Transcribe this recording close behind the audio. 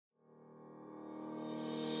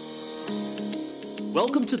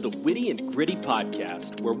Welcome to the Witty and Gritty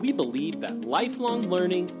podcast, where we believe that lifelong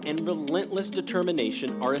learning and relentless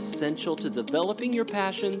determination are essential to developing your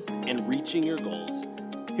passions and reaching your goals.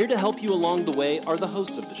 Here to help you along the way are the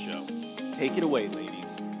hosts of the show. Take it away,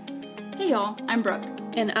 ladies. Hey y'all, I'm Brooke.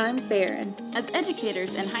 And I'm Farron. As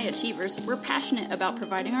educators and high achievers, we're passionate about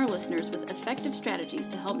providing our listeners with effective strategies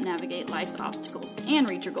to help navigate life's obstacles and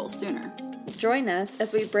reach your goals sooner. Join us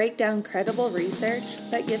as we break down credible research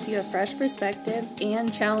that gives you a fresh perspective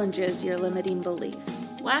and challenges your limiting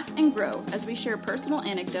beliefs. Laugh and grow as we share personal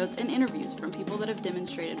anecdotes and interviews from people that have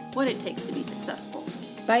demonstrated what it takes to be successful.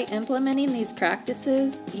 By implementing these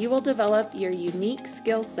practices, you will develop your unique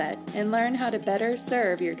skill set and learn how to better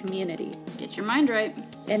serve your community. Get your mind right.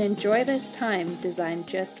 And enjoy this time designed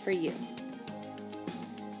just for you.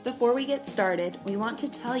 Before we get started, we want to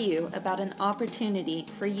tell you about an opportunity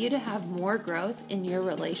for you to have more growth in your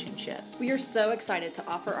relationships. We are so excited to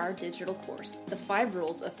offer our digital course, The 5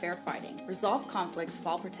 Rules of Fair Fighting. Resolve conflicts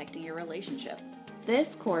while protecting your relationship.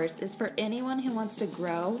 This course is for anyone who wants to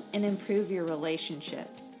grow and improve your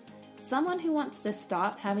relationships. Someone who wants to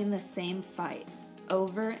stop having the same fight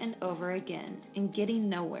over and over again and getting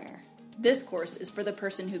nowhere. This course is for the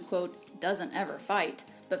person who, quote, doesn't ever fight,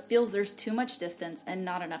 but feels there's too much distance and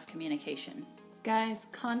not enough communication. Guys,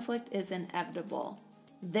 conflict is inevitable.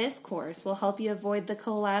 This course will help you avoid the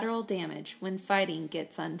collateral damage when fighting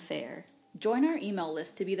gets unfair. Join our email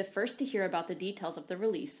list to be the first to hear about the details of the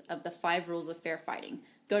release of the 5 Rules of Fair Fighting.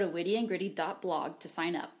 Go to wittyandgritty.blog to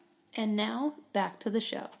sign up. And now, back to the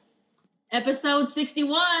show. Episode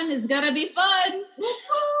 61 is gonna be fun.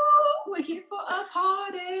 Woo-hoo! We're here for a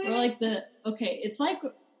party. We're like it's like,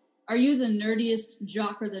 are you the nerdiest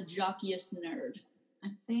jock or the jockiest nerd? I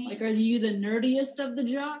think. Like, are you the nerdiest of the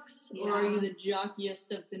jocks, Yeah. or are you the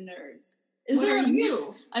jockiest of the nerds? What are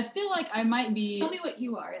you? I feel like I might be. Tell me what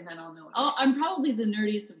you are, and then I'll know. I'm probably the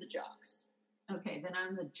nerdiest of the jocks. Okay, then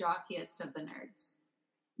I'm the jockiest of the nerds.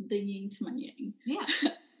 The yin to my yang. Yeah.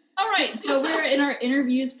 All right, so we're in our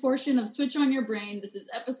interviews portion of Switch on Your Brain. This is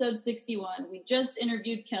episode 61. We just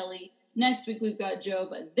interviewed Kelly. Next week, we've got Joe,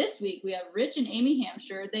 but this week, we have Rich and Amy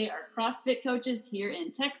Hampshire. They are CrossFit coaches here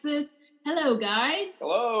in Texas. Hello, guys.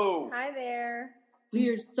 Hello. Hi there. We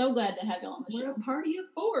are so glad to have you on the We're show. a party of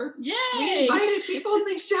 4. Yay! We invited people and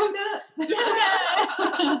they showed up.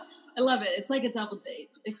 Yeah! I love it. It's like a double date,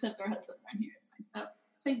 except our husbands aren't here. It's fine. Oh,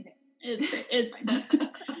 same thing. It's great. It's fine.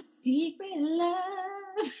 Secret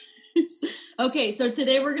love. Okay, so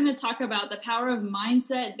today we're going to talk about the power of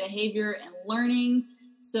mindset, behavior, and learning.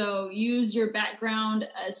 So use your background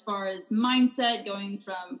as far as mindset, going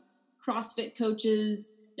from CrossFit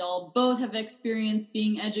coaches. Y'all both have experience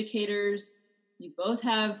being educators. You both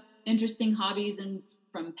have interesting hobbies and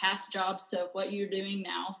from past jobs to what you're doing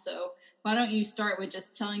now. So why don't you start with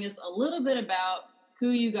just telling us a little bit about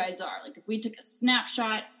who you guys are? Like, if we took a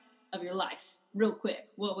snapshot of your life real quick,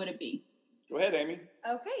 what would it be? Go ahead, Amy.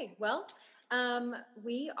 Okay, well,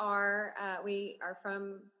 we are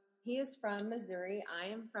from, he is from Missouri, I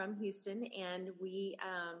am from Houston, and we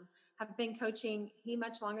have been coaching, he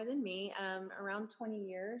much longer than me, around 20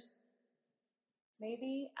 years,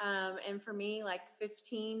 maybe, and for me, like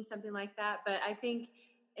 15, something like that, but I think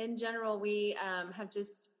in general, we have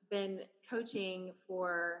just been coaching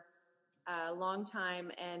for a long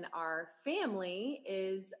time, and our family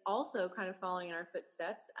is also kind of following in our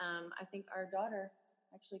footsteps. I think our daughter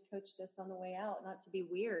actually coached us on the way out, not to be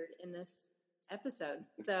weird in this episode.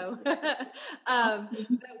 So, but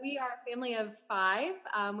we are a family of 5.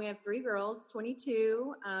 We have 3 girls,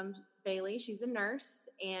 22. Bailey, she's a nurse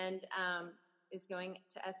and is going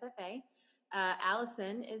to SFA.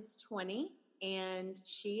 Allison is 20 and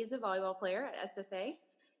she is a volleyball player at SFA.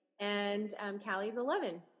 And Callie's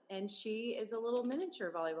 11 and she is a little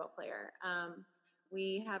miniature volleyball player.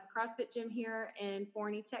 We have a CrossFit gym here in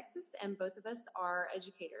Forney, Texas, and both of us are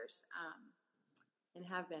educators and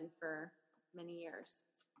have been for many years.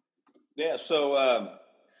 Yeah, so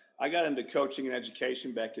I got into coaching and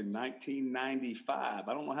education back in 1995.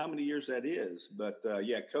 I don't know how many years that is, but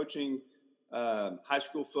coaching high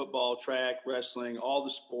school football, track, wrestling, all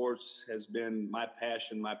the sports has been my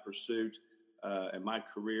passion, my pursuit, and my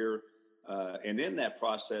career. And in that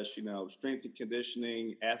process, strength and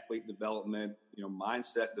conditioning, athlete development,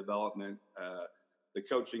 mindset development, the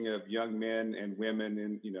coaching of young men and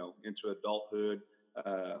women into adulthood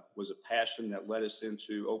was a passion that led us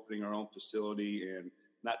into opening our own facility and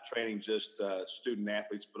not training just student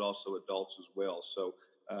athletes, but also adults as well. So,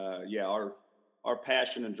 our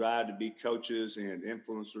passion and drive to be coaches and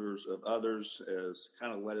influencers of others has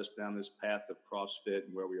kind of led us down this path of CrossFit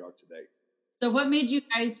and where we are today. So what made you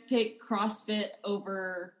guys pick CrossFit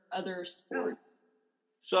over other sports?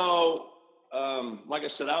 So, like I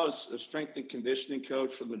said, I was a strength and conditioning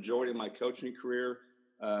coach for the majority of my coaching career.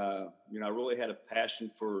 I really had a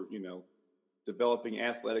passion for, developing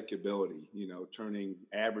athletic ability, turning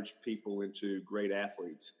average people into great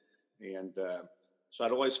athletes. And so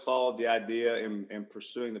I'd always followed the idea and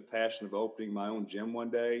pursuing the passion of opening my own gym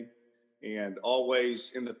one day, and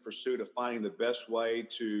always in the pursuit of finding the best way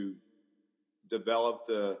to develop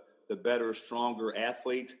the better, stronger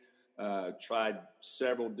athlete. Tried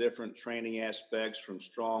several different training aspects, from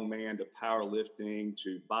strongman to powerlifting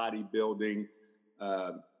to bodybuilding,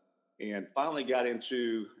 and finally got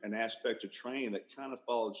into an aspect of training that kind of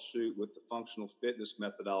followed suit with the functional fitness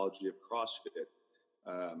methodology of CrossFit.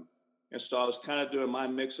 And so I was kind of doing my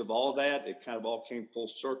mix of all that. It kind of all came full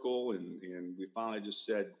circle, and we finally just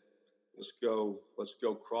said, let's go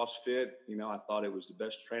CrossFit. I thought it was the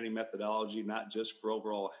best training methodology, not just for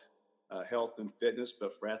overall health and fitness,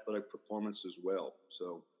 but for athletic performance as well.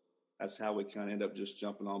 So that's how we kind of end up just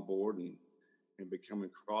jumping on board and becoming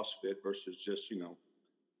CrossFit versus just,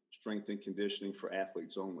 strength and conditioning for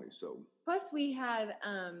athletes only. So plus we have,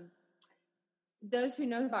 those who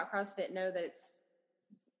know about CrossFit know that it's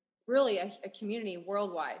really a community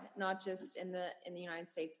worldwide, not just in the United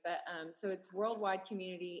States, but so it's worldwide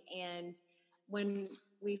community. And when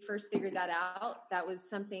we first figured that out, that was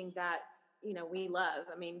something that, we love.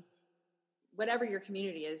 I mean, whatever your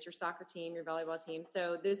community is, your soccer team, your volleyball team.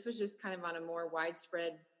 So this was just kind of on a more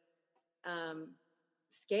widespread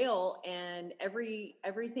scale, and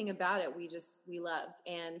everything about it we loved.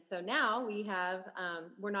 And so now we have,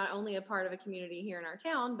 we're not only a part of a community here in our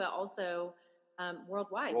town, but also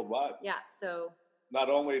worldwide. Yeah. So not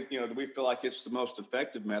only, do we feel like it's the most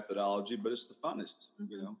effective methodology, but it's the funnest,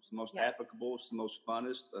 it's the most applicable, it's the most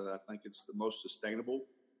funnest. I think it's the most sustainable.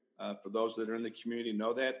 For those that are in the community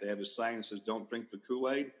know that. They have a saying that says, don't drink the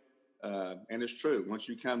Kool-Aid. And it's true. Once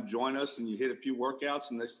you come join us and you hit a few workouts,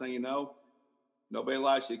 and next thing you know, nobody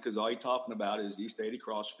likes you because all you're talking about is East 80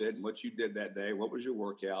 CrossFit and what you did that day. What was your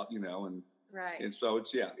workout, and right. And so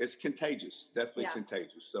it's contagious, definitely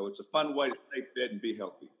contagious. So it's a fun way to stay fit and be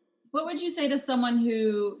healthy. What would you say to someone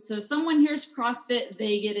someone hears CrossFit,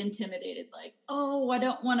 they get intimidated, like, oh, I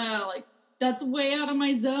don't want to, that's way out of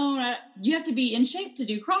my zone. You have to be in shape to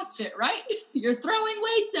do CrossFit, right? You're throwing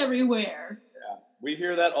weights everywhere. Yeah, we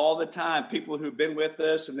hear that all the time. People who've been with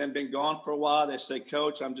us and then been gone for a while, they say,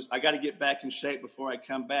 Coach, I got to get back in shape before I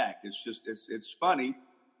come back. It's just, it's funny,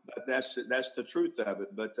 but that's the truth of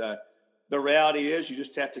it. But the reality is you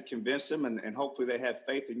just have to convince them, and hopefully they have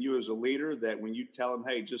faith in you as a leader, that when you tell them,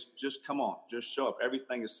 hey, just come on, just show up.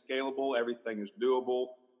 Everything is scalable. Everything is doable.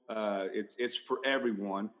 It's for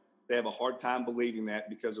everyone. They have a hard time believing that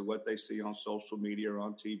because of what they see on social media or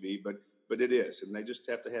on TV, but it is. And they just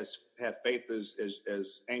have to have faith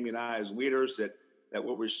as Amy and I, as leaders, that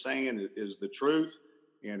what we're saying is the truth,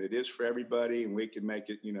 and it is for everybody, and we can make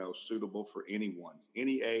it, suitable for anyone,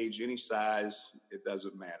 any age, any size, it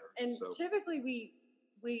doesn't matter. And typically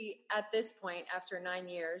we at this point, after 9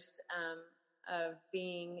 years of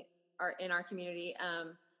being in our community,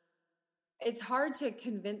 it's hard to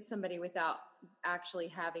convince somebody without actually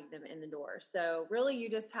having them in the door. So really you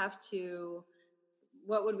just have to,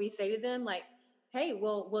 what would we say to them? Like, hey,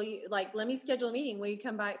 well, will you, let me schedule a meeting. Will you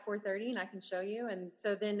come by at 4:30 and I can show you? And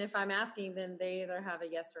so then if I'm asking, then they either have a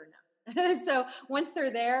yes or no. So once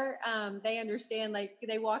they're there, they understand,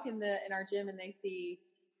 they walk in our gym and they see,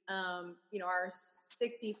 our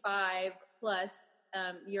 65 plus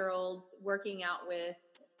year olds working out with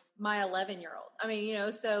my 11-year-old. I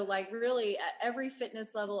mean, so really at every fitness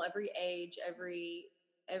level, every age,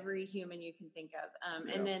 every human you can think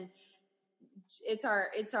of. And then it's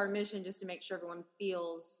our mission just to make sure everyone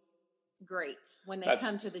feels great when they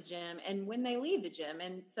come to the gym and when they leave the gym.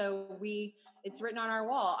 And so it's written on our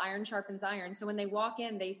wall, iron sharpens iron. So when they walk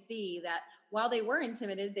in, they see that while they were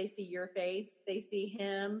intimidated, they see your face, they see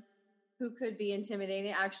him who could be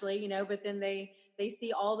intimidating actually, but then they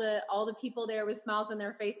see all the people there with smiles on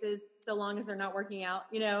their faces, so long as they're not working out,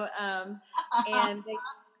 and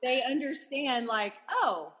they understand,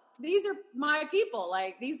 oh, these are my people.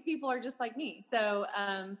 These people are just like me. So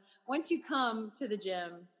once you come to the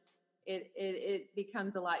gym, it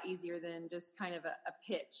becomes a lot easier than just kind of a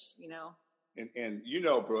pitch, And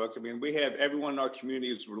Brooke, we have everyone in our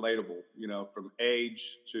community is relatable, from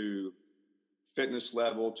age to fitness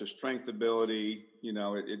level to strength ability,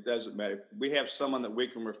 it doesn't matter. We have someone that we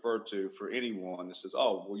can refer to for anyone that says,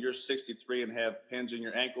 oh, well, you're 63 and have pins in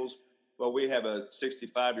your ankles. Well, we have a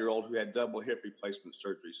 65-year-old who had double hip replacement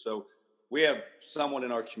surgery. So we have someone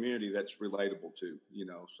in our community that's relatable to,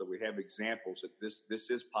 so we have examples that this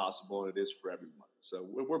is possible and it is for everyone. So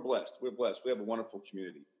we're blessed. We're blessed. We have a wonderful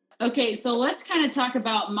community. Okay, so let's kind of talk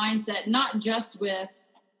about mindset, not just with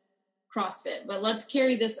CrossFit, but let's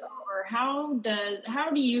carry this over. How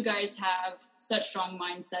do you guys have such strong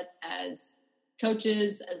mindsets as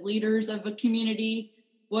coaches, as leaders of a community?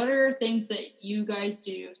 What are things that you guys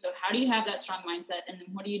do? So how do you have that strong mindset, and then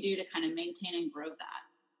what do you do to kind of maintain and grow that?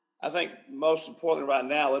 I think most importantly right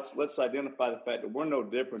now, let's identify the fact that we're no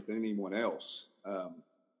different than anyone else.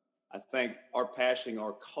 I think our passion,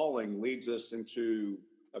 our calling leads us into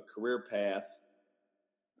a career path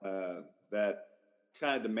that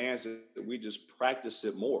kind of demands that we just practice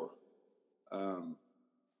it more. To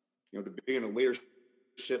be in a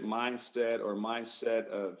leadership mindset or mindset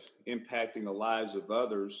of impacting the lives of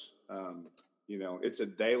others, it's a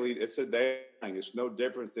daily thing. It's no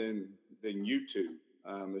different than you two.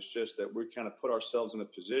 It's just that we kind of put ourselves in a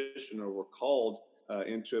position, or we're called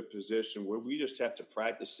into a position where we just have to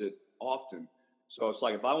practice it often. So it's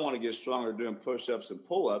like, if I want to get stronger doing push-ups and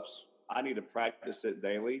pull-ups, I need to practice it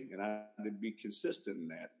daily, and I need to be consistent in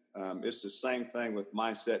that. It's the same thing with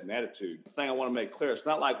mindset and attitude. The thing I want to make clear, it's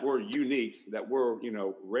not like we're unique, that we're,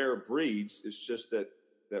 rare breeds. It's just that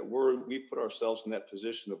we put ourselves in that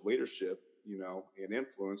position of leadership, and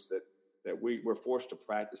influence that we're forced to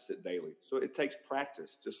practice it daily. So it takes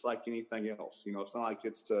practice, just like anything else. It's not like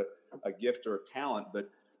it's a gift or a talent, but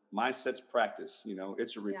mindset's practice.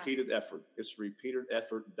 It's a repeated effort. It's a repeated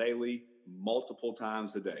effort daily, multiple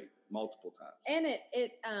times a day, multiple times. And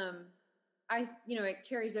it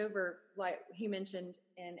carries over, like he mentioned,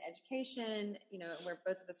 in education, where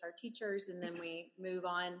both of us are teachers, and then we move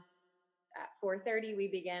on at 4:30, we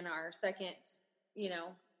begin our second,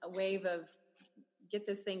 a wave of get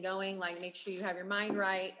this thing going, like make sure you have your mind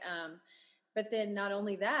right. But then not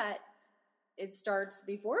only that, it starts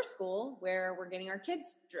before school, where we're getting our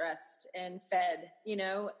kids dressed and fed,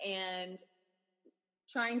 and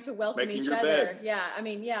trying to welcome Making each your other.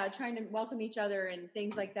 bed. Trying to welcome each other and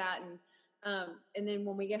things like that. And then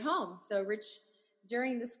when we get home, so Rich,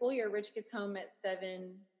 during the school year, Rich gets home at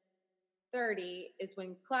 7:30 is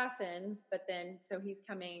when class ends, but then, so he's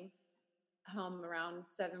coming home around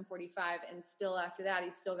 7:45, and still after that,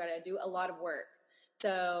 he's still got to do a lot of work.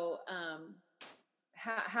 So,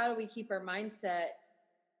 how do we keep our mindset?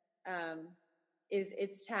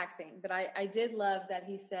 It's taxing, but I did love that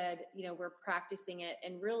he said, we're practicing it,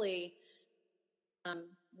 and really,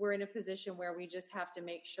 we're in a position where we just have to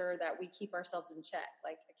make sure that we keep ourselves in check,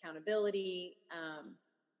 like accountability,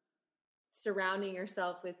 surrounding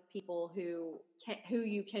yourself with people who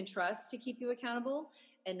you can trust to keep you accountable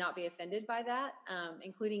and not be offended by that,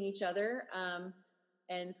 including each other,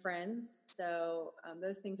 and friends. So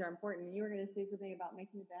those things are important. You were going to say something about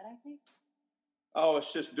making the bed, I think. Oh,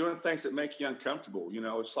 it's just doing things that make you uncomfortable.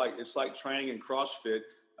 It's like training in CrossFit.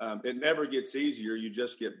 It never gets easier. You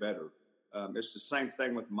just get better. It's the same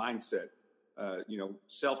thing with mindset.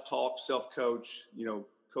 Self-talk, self-coach,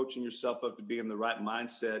 coaching yourself up to be in the right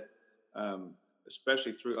mindset,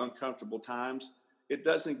 especially through uncomfortable times. It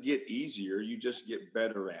doesn't get easier. You just get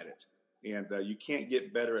better at it. And you can't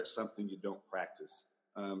get better at something you don't practice.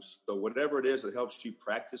 So whatever it is that helps you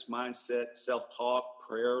practice mindset, self-talk,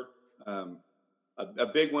 prayer. A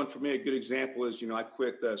big one for me, a good example is, I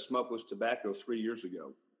quit smokeless tobacco 3 years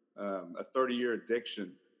ago, a 30-year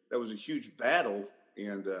addiction. That was a huge battle,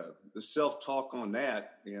 and the self-talk on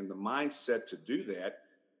that and the mindset to do that,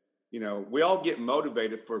 we all get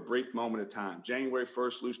motivated for a brief moment of time. January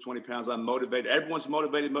 1st, lose 20 pounds. I'm motivated. Everyone's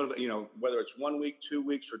motivated, whether it's 1 week, 2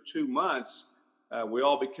 weeks, or 2 months, we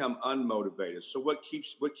all become unmotivated. So what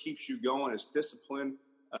keeps you going is discipline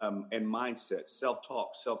and mindset,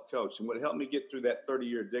 self-talk, self-coach. And what helped me get through that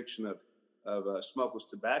 30-year addiction of smokeless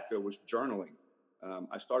tobacco was journaling.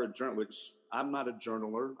 I started journaling, which I'm not a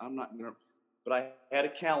journaler. But I had a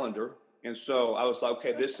calendar. And so I was like,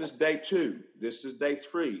 okay, this is day 2. This is day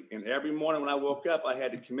 3. And every morning when I woke up, I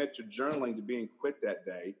had to commit to journaling to being quit that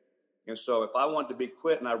day. And so if I wanted to be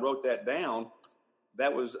quit and I wrote that down,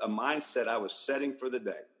 that was a mindset I was setting for the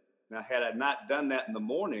day. Now, had I not done that in the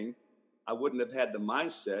morning, I wouldn't have had the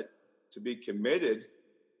mindset to be committed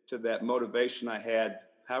to that motivation I had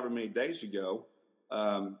however many days ago.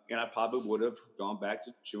 And I probably would have gone back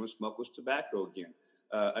to chewing smokeless tobacco again.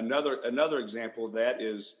 Another example of that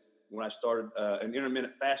is when I started an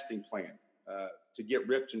intermittent fasting plan to get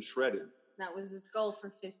ripped and shredded. That was his goal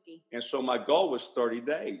for 50. And so my goal was 30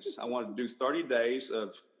 days. I wanted to do 30 days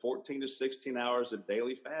of 14 to 16 hours of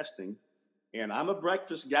daily fasting. And I'm a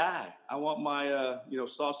breakfast guy. I want my,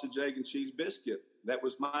 sausage, egg, and cheese biscuit. That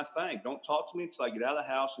was my thing. Don't talk to me until I get out of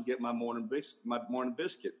the house and get my morning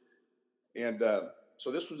biscuit. And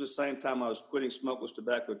so this was the same time I was quitting smokeless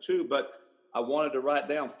tobacco too. But I wanted to write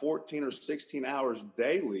down 14 or 16 hours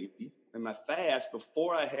daily in my fast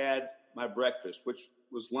before I had my breakfast, which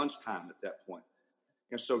was lunchtime at that point.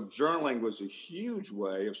 And so journaling was a huge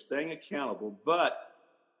way of staying accountable, but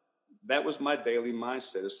that was my daily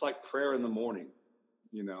mindset. It's like prayer in the morning.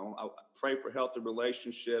 You know, I pray for healthy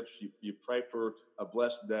relationships. You pray for a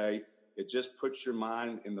blessed day. It just puts your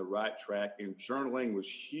mind in the right track. And journaling was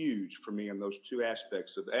huge for me in those two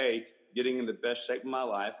aspects of getting in the best shape of my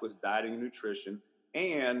life with dieting and nutrition,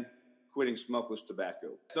 and quitting smokeless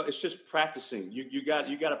tobacco. So it's just practicing. You got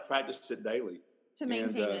to practice it daily to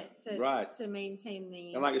maintain right. To maintain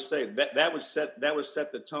the. And like I say, that would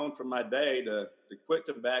set the tone for my day to quit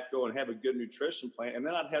tobacco and have a good nutrition plan. And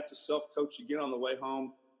then I'd have to self-coach again on the way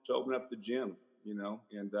home to open up the gym, you know.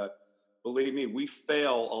 And believe me, we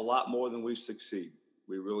fail a lot more than we succeed.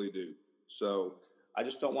 We really do. So I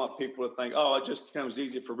just don't want people to think, oh, it just comes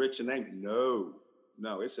easy for Rich and Amy. No,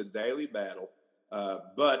 it's a daily battle.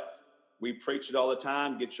 But we preach it all the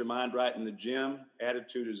time. Get your mind right in the gym.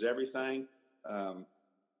 Attitude is everything.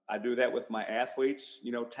 I do that with my athletes.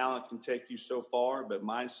 You know, talent can take you so far, but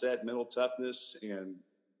mindset, mental toughness, and,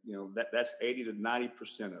 you know, that's 80 to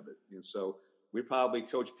 90% of it. And so we probably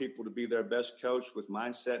coach people to be their best coach with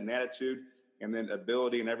mindset and attitude, and then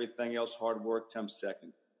ability and everything else, hard work, comes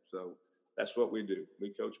second. So that's what we do. We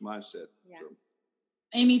coach mindset. Yeah. So.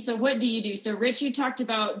 Amy, so what do you do? So Rich, you talked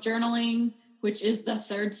about journaling, which is the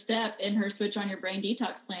third step in her Switch on Your Brain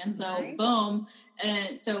detox plan. So Right. Boom.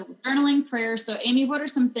 And so journaling, prayer. So Amy, what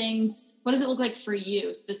does it look like for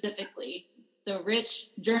you specifically? So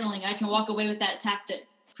Rich, journaling, I can walk away with that tactic.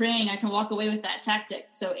 Praying, I can walk away with that tactic.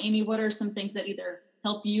 So Amy, what are some things that either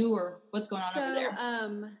help you or what's going on over there?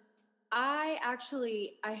 I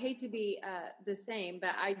hate to be the same,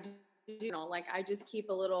 but I do, you know, like I just keep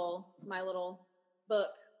my little book.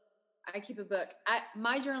 I keep a book.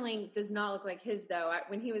 My journaling does not look like his though.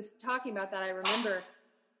 When he was talking about that, I remember.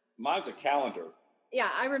 Mine's a calendar. Yeah,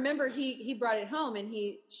 I remember he brought it home and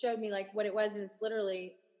he showed me like what it was, and it's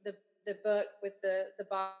literally the book with the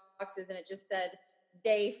boxes, and it just said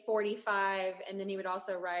day 45, and then he would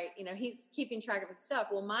also write, you know, he's keeping track of his stuff.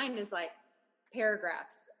 Well, mine is like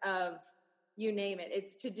paragraphs of you name it.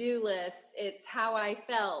 It's to-do lists. It's how I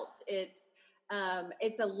felt. It's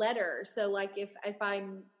a letter. So like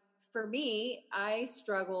for me, I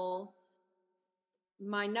struggle.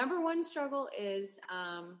 My number one struggle is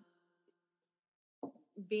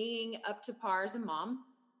being up to par as a mom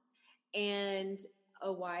and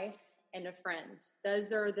a wife and a friend.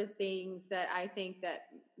 Those are the things that I think that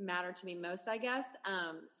matter to me most, I guess.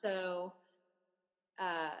 So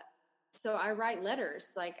I write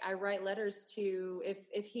letters. Like I write letters to,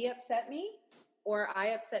 if he upset me or I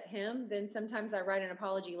upset him, then sometimes I write an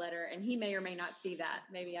apology letter, and he may or may not see that.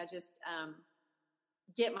 Maybe I just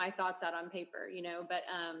get my thoughts out on paper, you know, but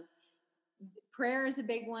prayer is a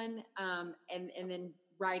big one. And then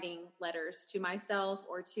writing letters to myself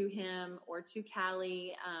or to him or to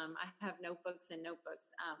Callie. I have notebooks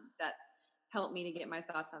that help me to get my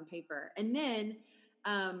thoughts on paper. And then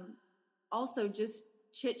also just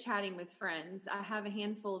chit-chatting with friends. I have a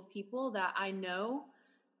handful of people that I know.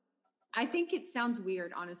 I think it sounds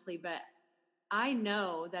weird, honestly, but I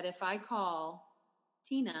know that if I call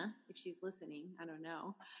Tina, if she's listening, I don't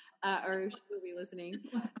know, or she will be listening.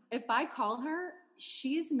 If I call her,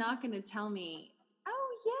 she's not going to tell me,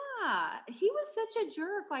 oh yeah, he was such a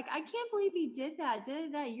jerk. Like, I can't believe he did that.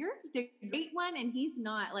 You're the great one. And he's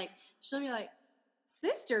not. Like, she'll be like,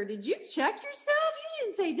 sister, did you check yourself? You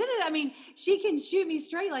didn't say, did it? I mean, she can shoot me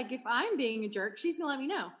straight. Like, if I'm being a jerk, she's gonna let me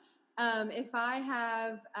know. If I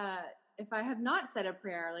have not said a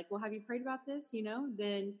prayer, like, well, have you prayed about this? You know,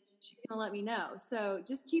 then she's gonna let me know. So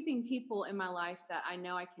just keeping people in my life that I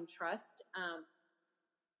know I can trust,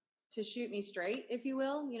 to shoot me straight, if you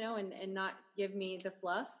will, you know, and not give me the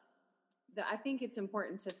fluff. I think it's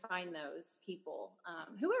important to find those people,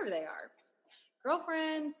 whoever they are,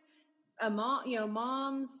 girlfriends, a mom, you know,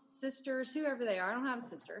 moms, sisters, whoever they are. I don't have a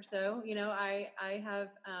sister. So, you know, I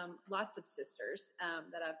have lots of sisters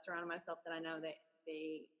that I've surrounded myself that I know that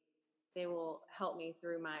they will help me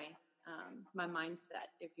through my my mindset,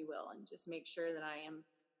 if you will, and just make sure that I am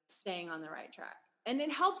staying on the right track. And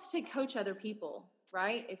it helps to coach other people,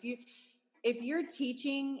 right? If you're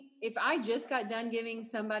teaching, if I just got done giving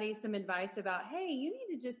somebody some advice about, hey, you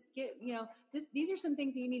need to just get, you know, these are some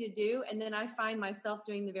things that you need to do, and then I find myself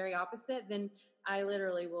doing the very opposite, then I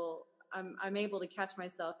literally I'm able to catch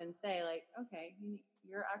myself and say, like, okay,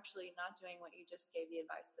 you're actually not doing what you just gave the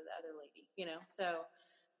advice to the other lady, you know? So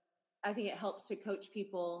I think it helps to coach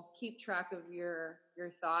people. Keep track of your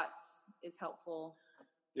thoughts is helpful.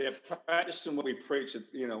 Yeah, practicing what we preach.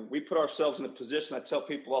 We put ourselves in a position. I tell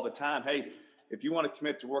people all the time, hey, if you want to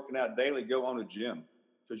commit to working out daily, go on a gym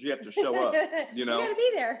because you have to show up. You got to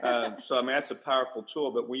be there. So I mean, that's a powerful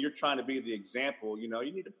tool. But when you're trying to be the example, you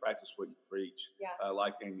need to practice what you preach. Yeah.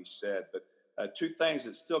 Like Amy said. But two things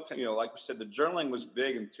that still, like we said, the journaling was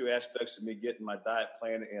big in two aspects of me getting my diet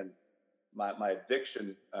plan and my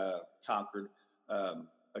addiction conquered.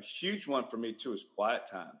 A huge one for me too is quiet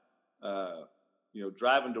time.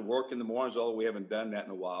 Driving to work in the mornings, although we haven't done that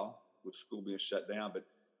in a while with school being shut down, but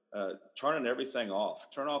turning everything off,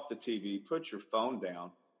 turn off the TV, put your phone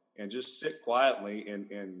down and just sit quietly.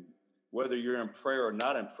 And whether you're in prayer or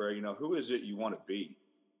not in prayer, who is it you want to be?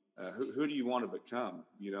 Who do you want to become?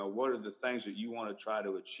 What are the things that you want to try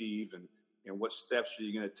to achieve and what steps are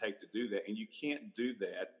you going to take to do that? And you can't do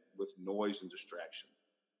that with noise and distraction.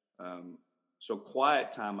 So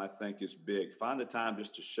quiet time, I think, is big. Find the time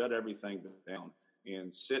just to shut everything down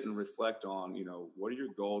and sit and reflect on, what are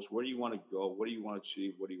your goals? Where do you want to go? What do you want to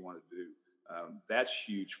achieve? What do you want to do? That's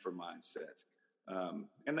huge for mindset.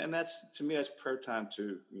 And that's, to me, that's prayer time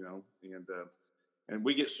too, and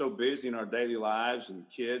we get so busy in our daily lives and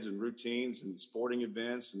kids and routines and sporting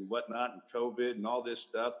events and whatnot and COVID and all this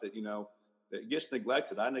stuff that, that gets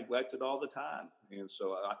neglected. I neglect it all the time. And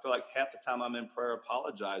so I feel like half the time I'm in prayer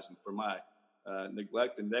apologizing for my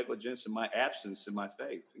neglect and negligence and my absence in my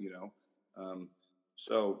faith,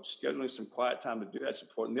 So scheduling some quiet time to do that's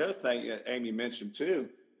important. The other thing Amy mentioned too,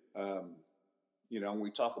 when we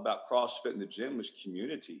talk about CrossFit in the gym is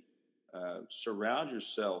community. Surround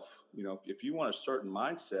yourself, if you want a certain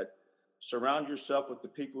mindset, surround yourself with the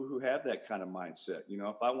people who have that kind of mindset.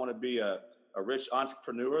 If I want to be a rich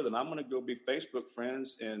entrepreneur, then I'm going to go be Facebook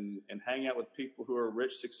friends and hang out with people who are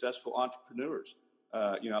rich, successful entrepreneurs.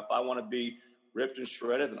 If I want to be ripped and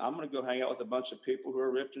shredded, then I'm going to go hang out with a bunch of people who are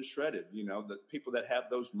ripped and shredded, the people that have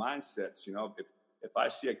those mindsets. If I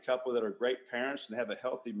see a couple that are great parents and have a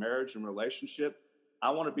healthy marriage and relationship, I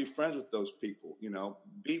want to be friends with those people,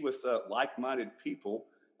 be with like-minded people,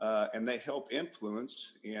 and they help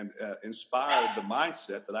influence and inspire the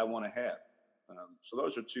mindset that I want to have. So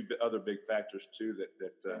those are two other big factors too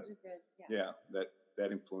that those are good.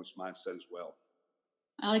 That influence mindset as well.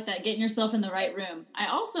 I like that, getting yourself in the right room. I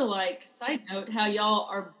also like, side note, how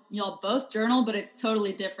y'all both journal, but it's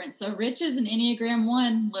totally different. So Rich is an Enneagram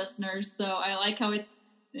 1 listeners. So I like how it's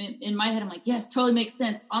in my head. I'm like, yes, totally makes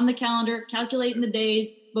sense. On the calendar, calculating the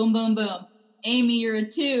days, boom, boom, boom. Amy, you're a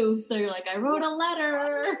 2. So you're like, I wrote a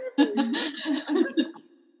letter.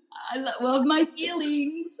 Well, my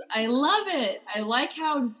feelings. I love it. I like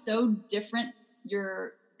how so different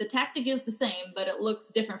the tactic is the same, but it looks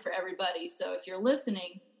different for everybody. So if you're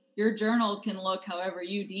listening, your journal can look however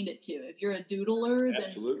you need it to. If you're a doodler,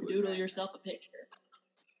 Absolutely. Then doodle yourself a picture.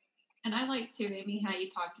 And I like too, Amy, how you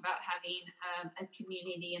talked about having a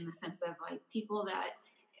community in the sense of like people that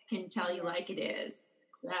can tell you like it is.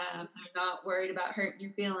 They're not worried about hurting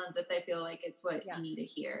your feelings if they feel like it's what you need to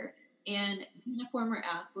hear. And being a former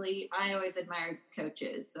athlete, I always admired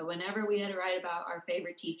coaches. So whenever we had to write about our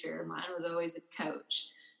favorite teacher, mine was always a coach.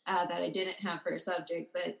 That I didn't have for a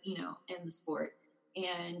subject, but, in the sport.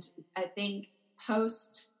 And I think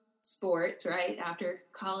post sports, right, after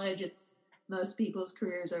college, most people's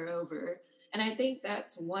careers are over. And I think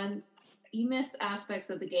that's one, you miss aspects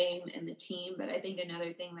of the game and the team, but I think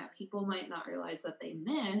another thing that people might not realize that they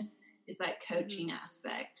miss is that coaching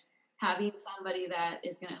aspect. Having somebody that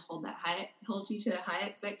is going to hold you to a high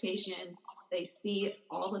expectation. They see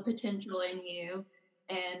all the potential in you.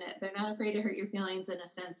 And they're not afraid to hurt your feelings in a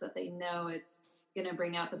sense that they know it's going to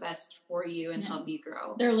bring out the best for you and help you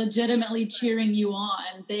grow. They're legitimately cheering you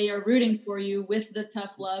on. They are rooting for you with the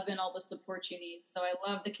tough love and all the support you need. So I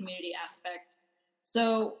love the community aspect.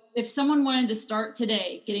 So if someone wanted to start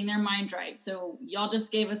today, getting their mind right, so y'all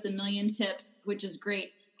just gave us a million tips, which is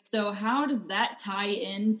great. So how does that tie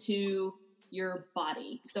into your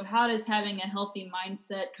body? So how does having a healthy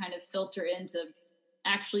mindset kind of filter into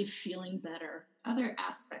actually feeling better? Other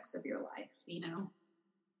aspects of your life,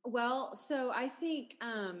 Well, so I think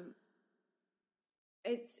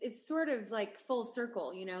it's sort of like full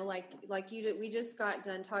circle, we just got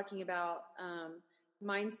done talking about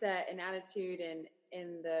mindset and attitude and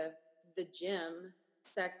in the gym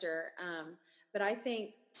sector. But I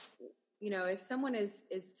think, if someone is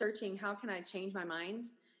searching, how can I change my mind?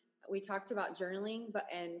 We talked about journaling,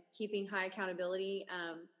 and keeping high accountability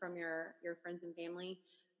from your friends and family.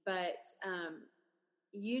 But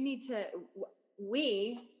you need to,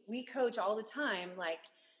 we coach all the time, like,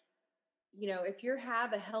 if you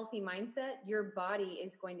have a healthy mindset, your body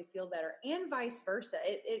is going to feel better, and vice versa.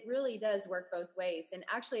 It really does work both ways. And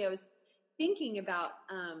actually, I was thinking about,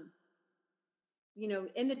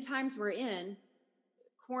 in the times we're in,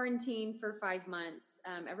 quarantine for 5 months,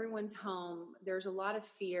 everyone's home. There's a lot of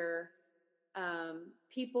fear.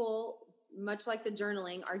 People, much like the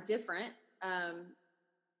journaling, are different.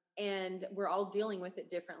 And we're all dealing with it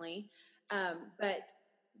differently. But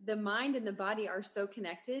the mind and the body are so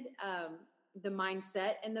connected. The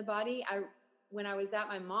mindset and the body. When I was at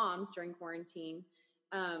my mom's during quarantine,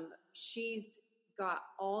 she's got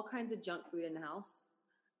all kinds of junk food in the house,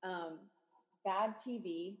 bad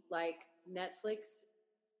TV, like Netflix,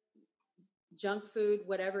 junk food,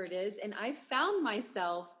 whatever it is. And I found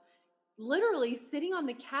myself literally sitting on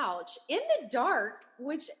the couch in the dark,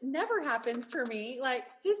 which never happens for me. Like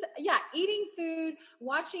eating food,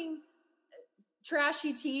 watching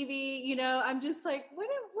trashy TV, I'm just like, what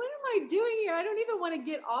am I doing here? I don't even want to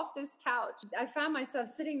get off this couch. I found myself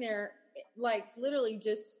sitting there, like literally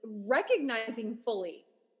just recognizing fully,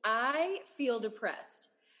 I feel depressed.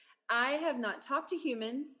 I have not talked to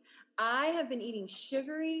humans. I have been eating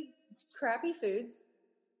sugary, crappy foods.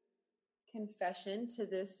 Confession to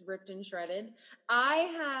this ripped and shredded. I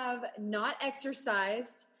have not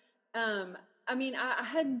exercised. I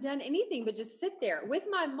hadn't done anything but just sit there with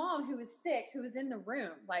my mom, who was sick, who was in the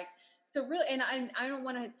room. Like, so really, and I don't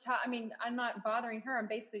want to talk. I'm not bothering her. I'm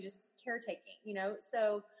basically just caretaking,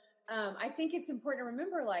 So I think it's important to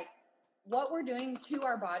remember, like, what we're doing to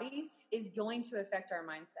our bodies is going to affect our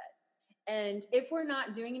mindset. And if we're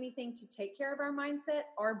not doing anything to take care of our mindset,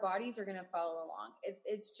 our bodies are going to follow along.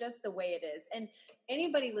 It's just the way it is. And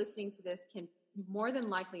anybody listening to this can more than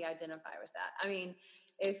likely identify with that.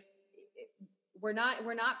 If we're not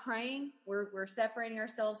praying, we're separating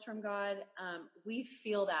ourselves from God. We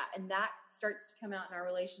feel that, and that starts to come out in our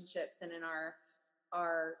relationships and in our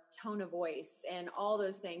tone of voice and all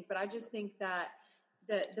those things. But I just think that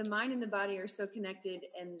the mind and the body are so connected,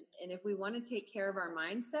 and if we want to take care of our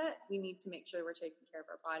mindset, we need to make sure we're taking care of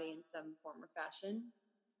our body in some form or fashion.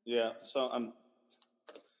 Yeah, so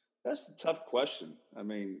that's a tough question.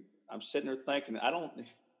 I'm sitting there thinking,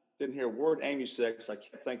 didn't hear a word Amy said, because I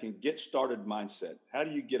kept thinking, get started mindset. How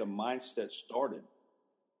do you get a mindset started?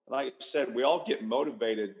 Like I said, we all get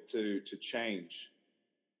motivated to change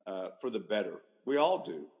for the better. We all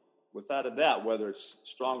do. Without a doubt, whether it's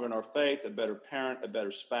stronger in our faith, a better parent, a better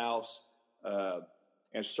spouse,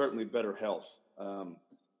 and certainly better health.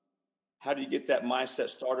 How do you get that mindset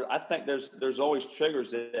started? I think there's always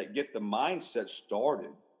triggers that get the mindset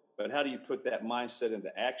started, but how do you put that mindset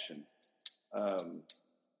into action?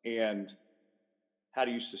 And how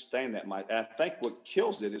do you sustain that mindset? I think what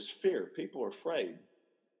kills it is fear. People are afraid.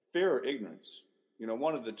 Fear or ignorance,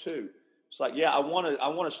 one of the two. It's like, I want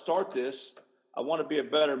to start this. I want to be a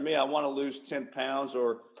better me. I want to lose 10 pounds,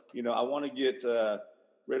 or, I want to get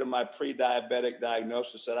rid of my pre-diabetic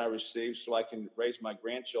diagnosis that I received so I can raise my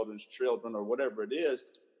grandchildren's children, or whatever it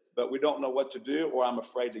is. But we don't know what to do, or I'm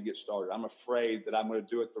afraid to get started. I'm afraid that I'm going to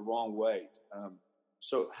do it the wrong way.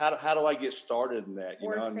 So how do I get started in that?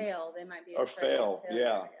 Fail. They might be or fail.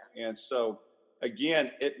 Yeah. And so again,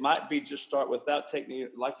 it might be just start without taking,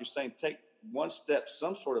 like you're saying, take one step,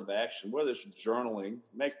 some sort of action, whether it's journaling,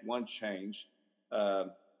 make one change.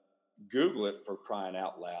 Google it, for crying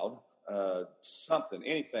out loud, something,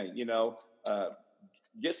 anything,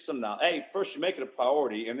 get some knowledge. Hey, first you make it a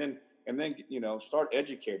priority, and then, start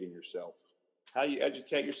educating yourself. How you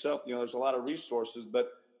educate yourself, there's a lot of resources,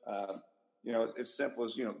 but, it's simple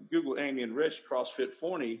as, Google Amy and Rich CrossFit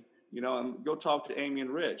Forney, and go talk to Amy and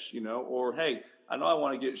Rich, or, hey, I know I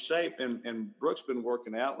want to get in shape, and Brooke's been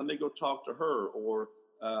working out. Let me go talk to her. Or,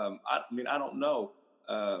 I don't know.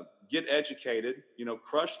 Get educated,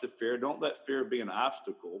 crush the fear. Don't let fear be an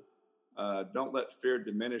obstacle. Don't let fear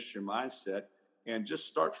diminish your mindset, and just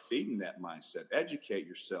start feeding that mindset. Educate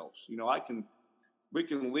yourselves. We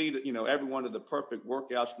can lead, everyone to the perfect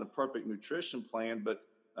workouts and the perfect nutrition plan, but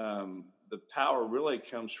the power really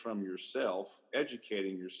comes from yourself,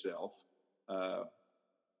 educating yourself.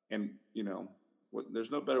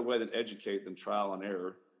 There's no better way than educate than trial and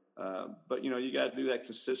error. But, you got to do that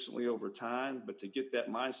consistently over time. But to get that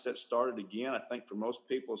mindset started again, I think for most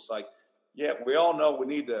people, it's like, we all know we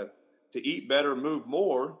need to eat better, move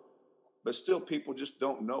more, but still people just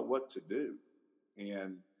don't know what to do.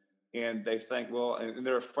 And they think, and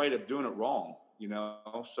they're afraid of doing it wrong,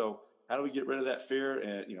 So how do we get rid of that fear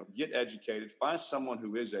and, get educated, find someone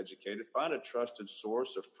who is educated, find a trusted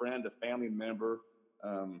source, a friend, a family member,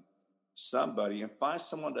 somebody, and find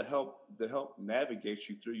someone to help navigate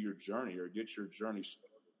you through your journey or get your journey started.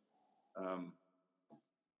 I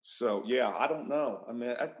don't know.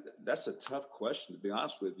 That's a tough question, to be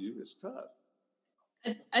honest with you. It's tough.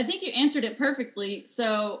 I think you answered it perfectly.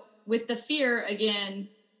 So with the fear, again,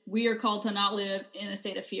 we are called to not live in a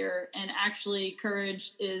state of fear. And actually,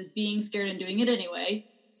 courage is being scared and doing it anyway.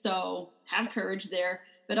 So have courage there.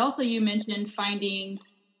 But also, you mentioned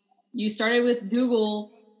you started with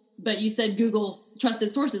Google, but you said Google trusted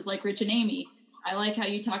sources like Rich and Amy. I like how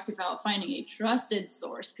you talked about finding a trusted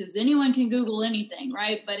source, because anyone can Google anything,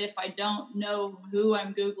 right? But if I don't know who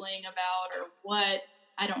I'm Googling about or what,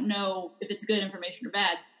 I don't know if it's good information or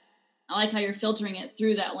bad. I like how you're filtering it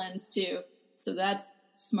through that lens too. So that's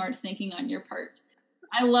smart thinking on your part.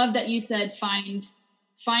 I love that you said find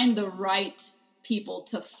the right people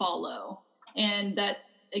to follow. And that,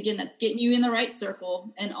 again, that's getting you in the right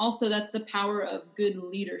circle. And also that's the power of good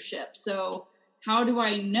leadership. So how do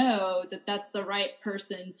I know that that's the right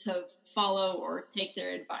person to follow or take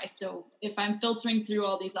their advice? So if I'm filtering through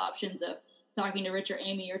all these options of talking to Rich or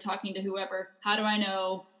Amy or talking to whoever, how do I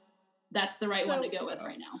know that's the right one to go with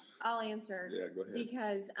right now? I'll answer. Yeah, go ahead.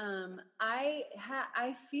 Because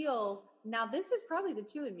I feel, now this is probably the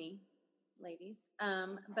two in me, ladies,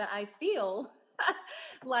 but I feel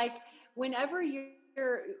like whenever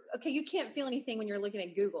you're, okay, you can't feel anything when you're looking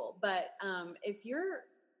at Google, but if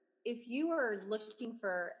you are looking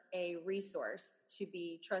for a resource to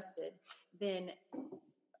be trusted, then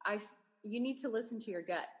you need to listen to your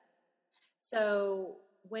gut. So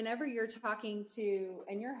whenever you're talking to,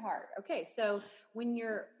 and your heart, okay, so when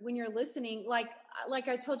you're listening, like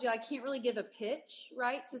I told you, I can't really give a pitch,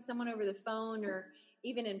 right, to someone over the phone or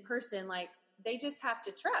even in person. Like, they just have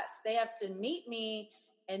to trust. They have to meet me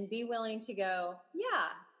and be willing to go, yeah,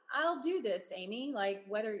 I'll do this, Amy, like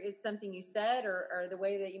whether it's something you said or the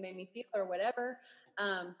way that you made me feel or whatever.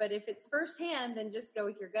 But if it's firsthand, then just go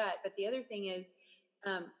with your gut. But the other thing is,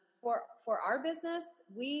 for our business,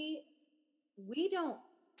 we don't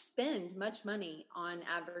spend much money on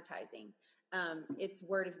advertising. It's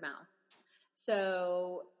word of mouth.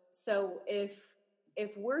 So if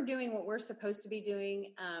we're doing what we're supposed to be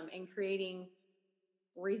doing, and creating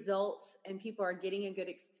results and people are getting a good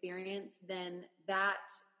experience, then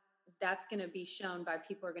that's going to be shown by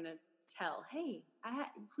people are going to tell, hey,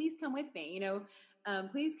 please come with me,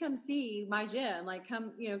 please come see my gym, like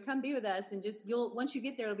come be with us, and just once you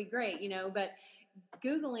get there, it'll be great, but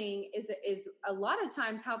Googling is a lot of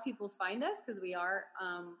times how people find us, because we are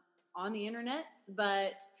on the internet,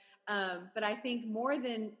 but I think more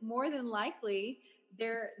than likely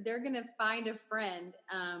they're going to find a friend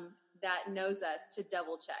that knows us to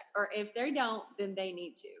double check, or if they don't, then they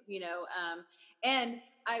need to, and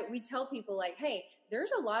we tell people, like, hey,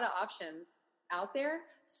 there's a lot of options out there,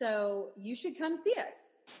 so you should come see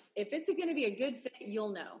us. If it's going to be a good fit,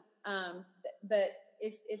 you'll know. But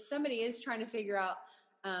if somebody is trying to figure out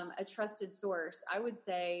a trusted source, I would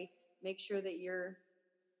say make sure that you're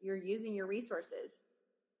using your resources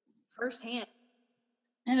firsthand.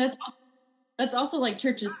 And that's also like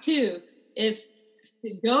churches too. If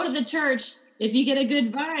you go to the church, if you get a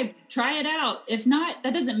good vibe, try it out. If not,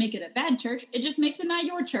 that doesn't make it a bad church. It just makes it not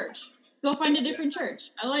your church. Go find a different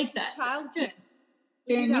church. I like that. Childcare.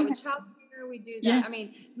 We do that with childcare. We do that. Yeah. I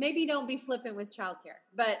mean, maybe don't be flippant with childcare,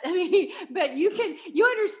 but but you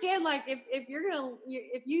understand, like,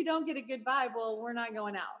 if you don't get a good vibe, well, we're not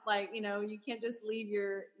going out. Like, you can't just leave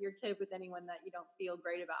your kid with anyone that you don't feel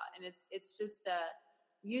great about. And it's just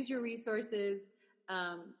use your resources,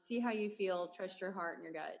 see how you feel, trust your heart and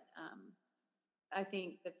your gut. I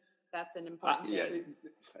think that's an important thing. Yeah,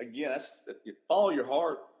 again, that's follow your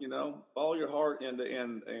heart. Follow your heart, and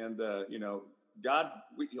God.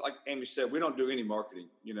 Like Amy said, we don't do any marketing.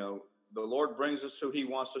 The Lord brings us who He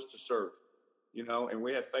wants us to serve. And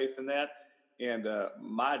we have faith in that. And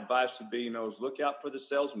my advice would be, is look out for the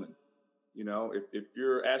salesman. If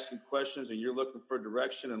you're asking questions and you're looking for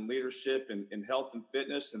direction and leadership and health and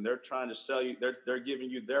fitness, and they're trying to sell you, they're giving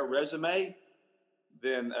you their resume,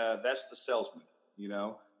 then that's the salesman.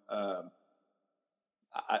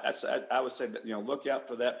 I would say that, look out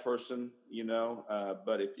for that person,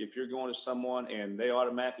 but if you're going to someone and they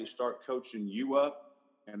automatically start coaching you up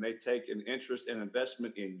and they take an interest and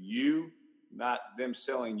investment in you, not them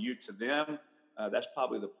selling you to them, that's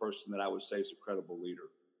probably the person that I would say is a credible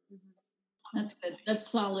leader. That's good.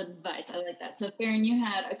 That's solid advice. I like that. So Farron, you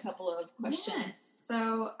had a couple of questions. Yes.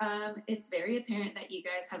 So it's very apparent that you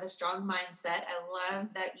guys have a strong mindset. I love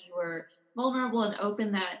that you were vulnerable and open,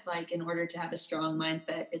 that, like, in order to have a strong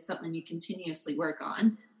mindset, it's something you continuously work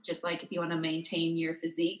on. Just like if you want to maintain your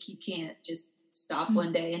physique, you can't just stop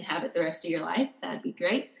one day and have it the rest of your life. That'd be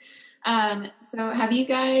great. So have you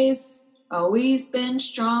guys always been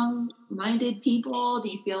strong-minded people? Do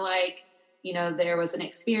you feel like, there was an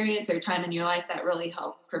experience or time in your life that really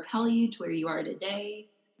helped propel you to where you are today?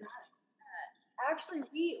 Actually,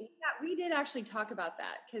 we did actually talk about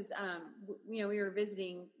that because we were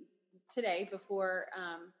visiting today before,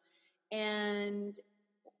 and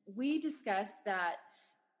we discussed that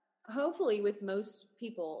hopefully with most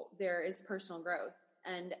people there is personal growth,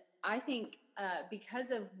 and I think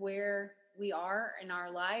because of where we are in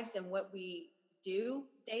our lives and what we do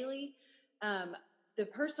daily, the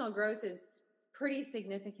personal growth is pretty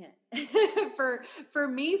significant for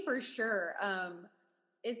me, for sure.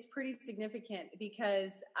 It's pretty significant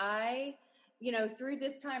because through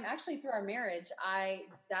this time, actually through our marriage,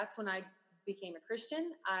 that's when I became a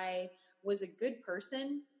Christian. I was a good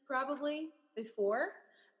person probably before,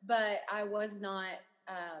 but I was not,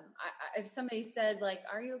 if somebody said like,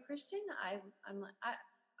 are you a Christian? I'm like,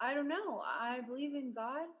 I don't know. I believe in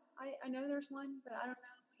God. I know there's one, but I don't know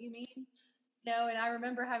what you mean. And I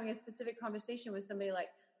remember having a specific conversation with somebody like,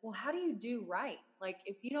 well, how do you do right? Like,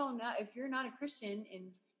 if you're not a Christian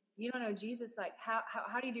and you don't know Jesus, like how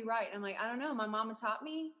do you do right? And I'm like, I don't know. My mama taught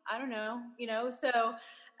me. I don't know, so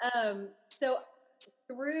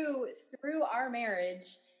through our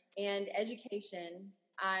marriage and education,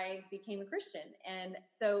 I became a Christian. And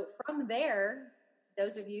so from there,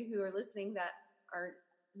 those of you who are listening that are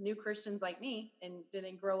new Christians like me and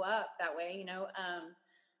didn't grow up that way,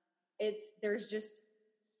 there's just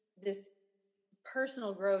this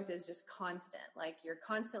personal growth is just constant. Like, you're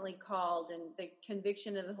constantly called, and the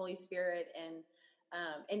conviction of the Holy Spirit, and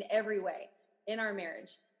in every way in our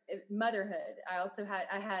marriage, motherhood.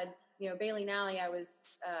 I had Bailey and Allie. I was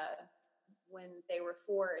when they were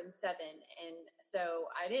 4 and 7, and so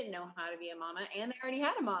I didn't know how to be a mama, and they already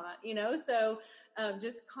had a mama, so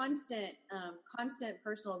just constant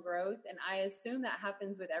personal growth. And I assume that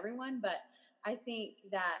happens with everyone, but I think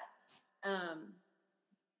that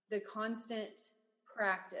the constant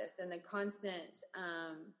practice and the constant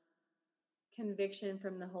conviction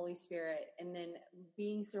from the Holy Spirit, and then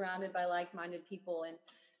being surrounded by like-minded people. And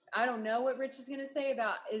I don't know what Rich is going to say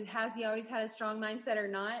about has he always had a strong mindset or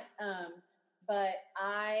not, but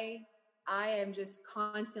I am just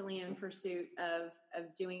constantly in pursuit of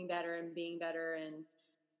doing better and being better. And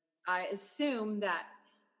I assume that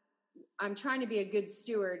I'm trying to be a good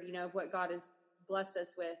steward, of what God has blessed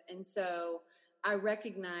us with. And so I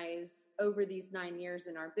recognize over these 9 years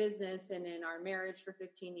in our business and in our marriage for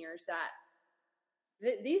 15 years that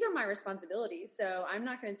these are my responsibilities. So I'm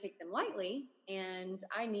not going to take them lightly. And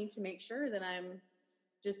I need to make sure that I'm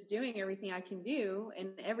just doing everything I can do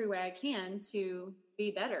in every way I can to be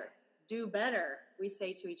better. Do better, we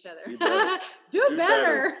say to each other. Do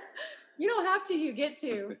better. You don't have to, you get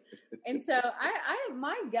to. And so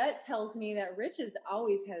my gut tells me that Rich has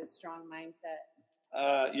always had a strong mindset.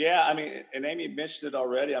 Yeah, I mean, and Amy mentioned it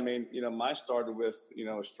already. I mean, mine started with,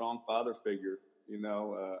 a strong father figure,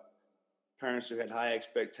 parents who had high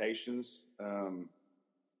expectations.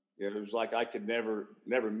 It was like I could never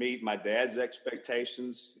meet my dad's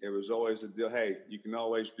expectations. It was always a deal. Hey, you can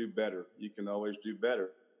always do better. You can always do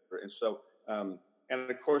better. And so, and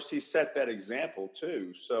of course he set that example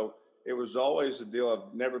too. So it was always a deal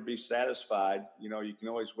of never be satisfied. You can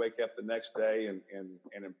always wake up the next day and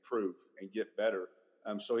improve and get better.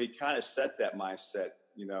 So he kind of set that mindset,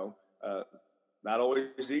 not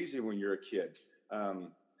always easy when you're a kid.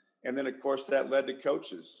 And then, of course, that led to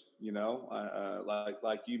coaches,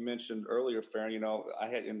 like you mentioned earlier, Farron,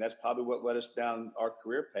 and that's probably what led us down our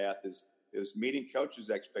career path is meeting coaches'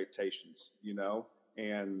 expectations,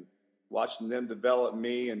 and watching them develop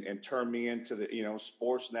me and turn me into the,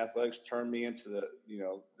 sports and athletics, turn me into the,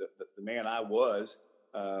 the man I was,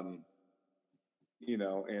 and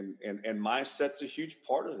mindset's a huge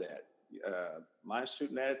part of that. Mindset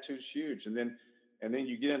and attitude is huge. And then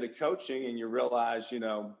you get into coaching and you realize,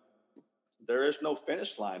 there is no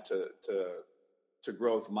finish line to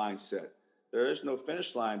growth mindset. There is no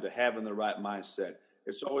finish line to having the right mindset.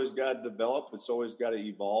 It's always got to develop. It's always got to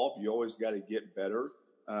evolve. You always got to get better.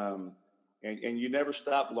 And you never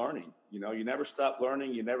stop learning. You never stop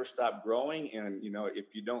learning. You never stop growing. And,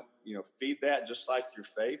 if you don't, feed that just like your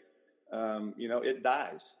faith, it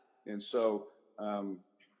dies. And so,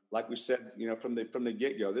 like we said, from the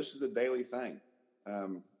get-go, this is a daily thing.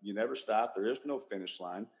 You never stop. There is no finish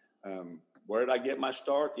line. Where did I get my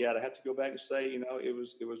start? Yeah, I'd have to go back and say, it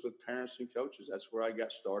was with parents and coaches. That's where I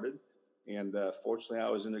got started. And fortunately, I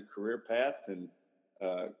was in a career path and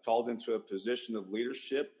called into a position of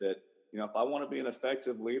leadership that, if I want to be an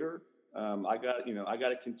effective leader, I got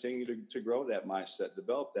to continue to grow that mindset,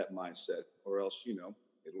 develop that mindset, or else,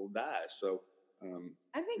 it'll die. So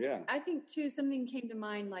I think too, something came to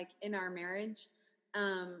mind, like in our marriage,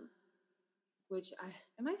 which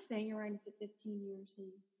am I saying it right? Is it 15 years?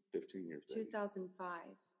 15 years. 2005.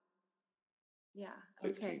 Yeah.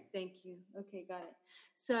 15. Okay. Thank you. Okay. Got it.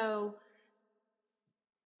 So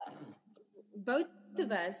both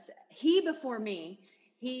of us, he before me,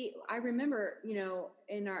 I remember,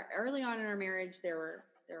 early on in our marriage, there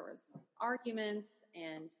was arguments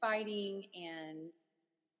and fighting and,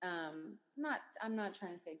 I'm not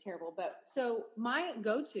trying to say terrible, but so my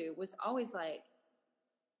go-to was always like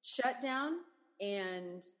shut down.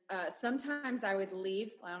 And sometimes I would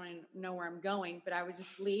leave. I don't even know where I'm going, but I would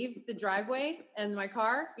just leave the driveway and my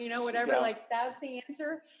car, whatever. Yeah. Like that's the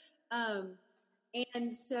answer.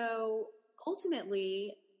 And so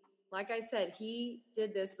ultimately, like I said, he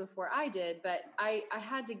did this before I did, but I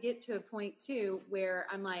had to get to a point too where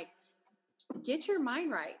I'm like, get your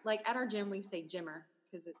mind right. Like at our gym, we say Gymmer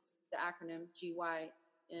because it's the acronym GYMR.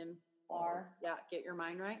 Yeah, get your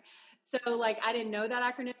mind right. So like I didn't know that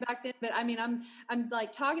acronym back then, but I mean I'm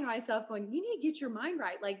like talking to myself going, you need to get your mind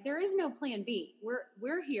right. Like there is no plan B.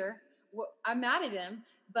 We're here. I'm mad at him,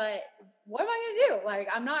 but what am I going to do? Like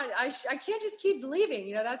I can't just keep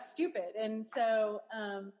leaving, that's stupid. And so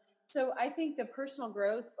so I think the personal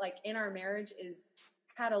growth like in our marriage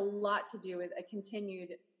had a lot to do with a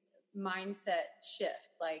continued mindset shift.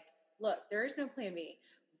 Like, look, there is no plan B.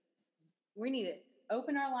 We need to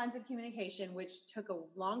open our lines of communication, which took a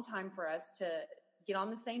long time for us to get on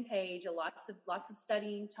the same page, lots of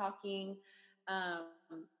studying, talking,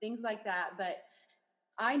 things like that. But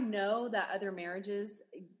I know that other marriages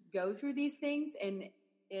go through these things. And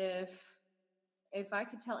if I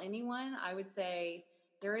could tell anyone, I would say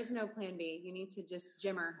there is no plan B. You need to just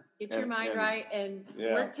get your mind right and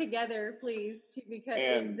work together, please.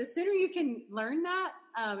 Because the sooner you can learn that,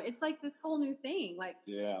 it's like this whole new thing. Like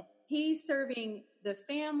he's serving the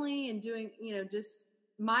family and doing, just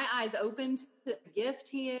my eyes open to the gift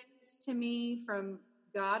he is to me from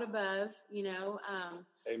God above,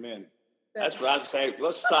 Amen. That's what I'd say.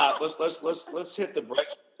 Let's stop. Let's hit the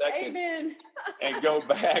brakes for a second. Amen. And go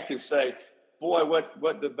back and say, boy,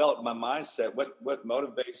 what developed my mindset? What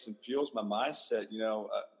motivates and fuels my mindset?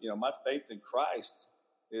 My faith in Christ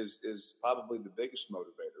is probably the biggest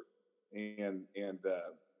motivator. And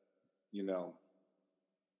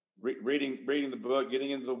reading the book,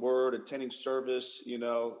 getting into the Word, attending service.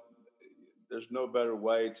 There's no better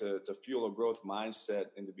way to fuel a growth mindset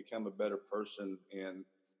and to become a better person and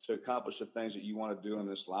to accomplish the things that you want to do in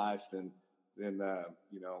this life than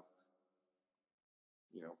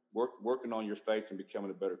working on your faith and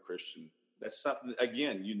becoming a better Christian. That's something,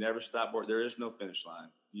 again, you never stop work. There is no finish line.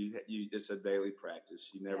 It's a daily practice.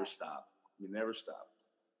 You never stop. You never stop.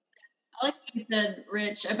 I like what you said,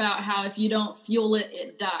 Rich, about how if you don't fuel it,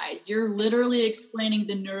 it dies. You're literally explaining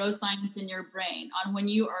the neuroscience in your brain on when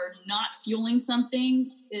you are not fueling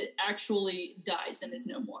something, it actually dies and is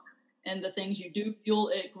no more. And the things you do fuel,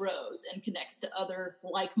 it grows and connects to other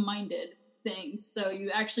like-minded things. So you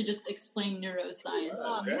actually just explain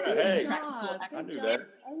neuroscience. Hey, I knew that.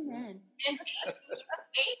 Amen. And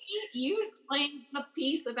maybe you explained a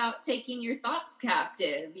piece about taking your thoughts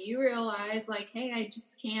captive. You realize like, hey, I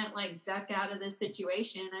just can't like duck out of this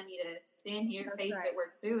situation. I need to stand here, face it,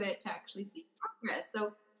 work through it to actually see progress.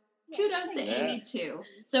 So kudos to Amy too.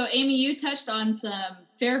 So Amy, you touched on some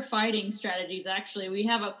fair fighting strategies. Actually, we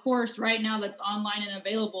have a course right now that's online and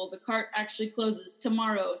available. The cart actually closes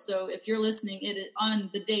tomorrow. So if you're listening, it is on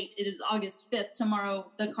the date. It is August 5th.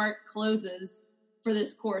 Tomorrow, the cart closes for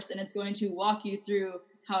this course, and it's going to walk you through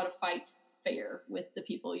how to fight fair with the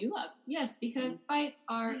people you love. Yes, because fights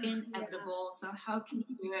are inevitable. So how can you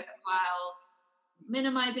do it while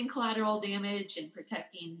minimizing collateral damage and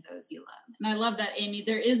protecting those you love? And I love that, Amy.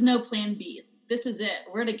 There is no plan B. This is it.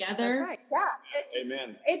 We're together. That's right. Yeah.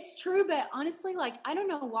 Amen. It's true, but honestly, like, I don't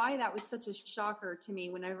know why that was such a shocker to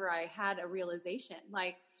me whenever I had a realization.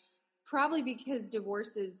 Like, probably because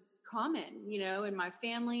divorce is common, in my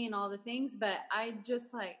family and all the things, but I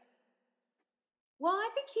just like, well, I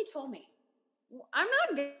think he told me, I'm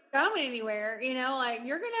not going anywhere, like,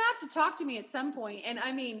 you're going to have to talk to me at some point. And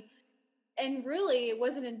I mean, and really, it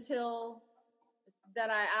wasn't until that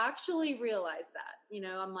I actually realized that,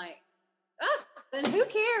 I'm like, then who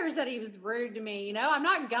cares that he was rude to me? I'm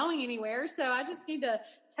not going anywhere. So I just need to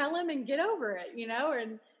tell him and get over it,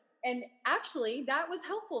 and actually that was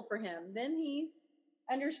helpful for him. Then he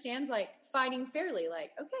understands like fighting fairly,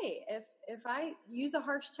 like, okay, if I use a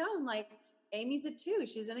harsh tone, like Amy's a 2,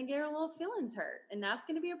 she's going to get her little feelings hurt and that's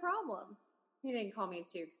going to be a problem. He didn't call me a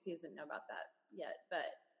 2 because he doesn't know about that yet,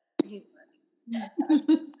 but he's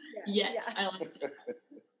I like it.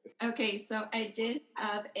 Okay, so I did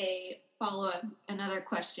have a follow-up, another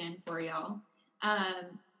question for y'all.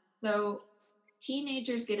 So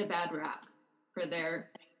teenagers get a bad rap for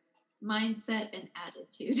their mindset and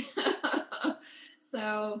attitude.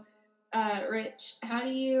 So, Rich, how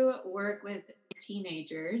do you work with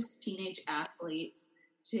teenage athletes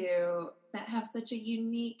that have such a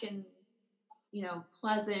unique and,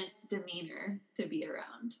 pleasant demeanor to be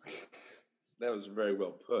around? That was very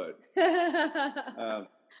well put.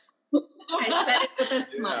 I said it with a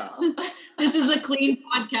smile. Yeah. This is a clean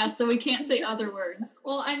podcast, so we can't say other words.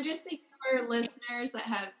 Well, I'm just thinking for listeners that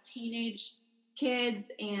have teenage kids,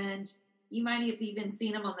 and you might have even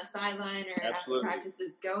seen them on the sideline or after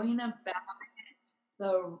practices going about it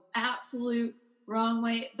the absolute wrong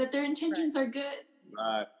way, but their intentions are good.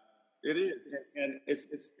 Right. It is. And it's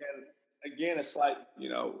again, it's like,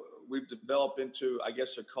 we've developed into, I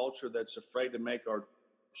guess, a culture that's afraid to make our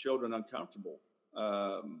children uncomfortable.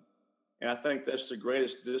 And I think that's the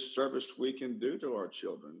greatest disservice we can do to our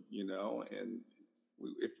children, and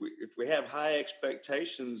if we have high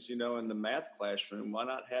expectations, in the math classroom, why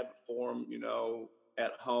not have it for them,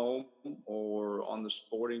 at home or on the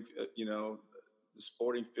sporting, the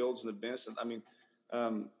sporting fields and events. And I mean,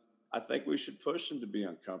 I think we should push them to be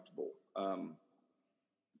uncomfortable. I'm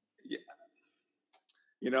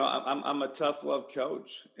a tough love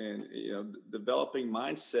coach, and, developing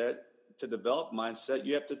mindset. To develop mindset,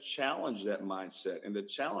 you have to challenge that mindset, and to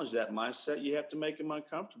challenge that mindset, you have to make them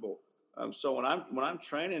uncomfortable. So when I'm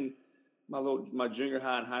training my junior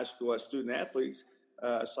high and high school student athletes,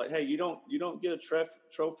 it's like, hey, you don't get a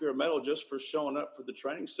trophy or medal just for showing up for the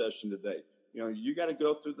training session today. You got to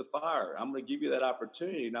go through the fire. I'm going to give you that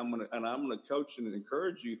opportunity, and I'm going to coach and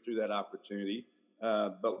encourage you through that opportunity.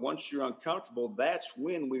 But once you're uncomfortable, that's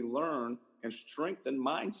when we learn and strengthen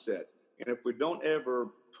mindset. And if we don't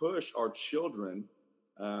ever push our children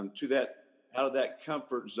to that, out of that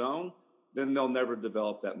comfort zone, then they'll never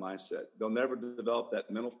develop that mindset. They'll never develop that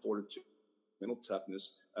mental fortitude, mental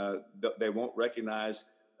toughness. They won't recognize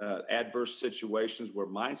adverse situations where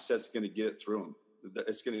mindset's going to get it through them.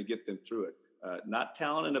 It's going to get them through it. Not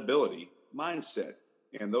talent and ability, mindset.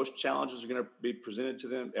 And those challenges are going to be presented to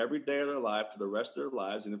them every day of their life for the rest of their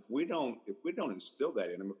lives. And if we don't instill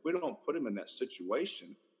that in them, if we don't put them in that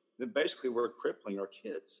situation, then basically we're crippling our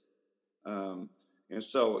kids. And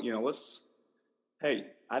so,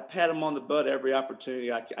 I pat them on the butt every opportunity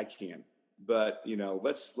I can. But,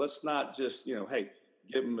 let's not just,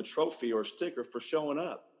 give them a trophy or a sticker for showing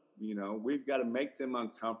up. We've got to make them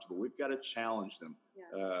uncomfortable. We've got to challenge them.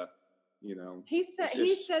 Yeah. He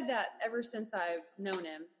said that ever since I've known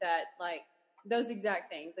him, that like those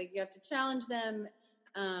exact things, like you have to challenge them.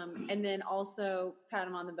 And then also pat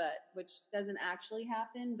them on the butt, which doesn't actually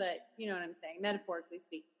happen, but you know what I'm saying, metaphorically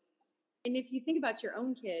speaking. And if you think about your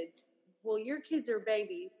own kids, well, your kids are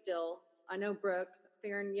babies still. I know, Brooke,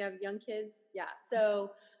 Farron, you have young kids? Yeah.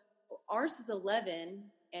 So ours is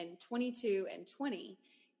 11 and 22 and 20.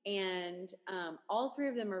 And all three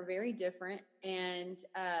of them are very different. And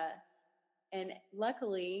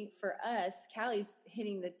luckily for us, Callie's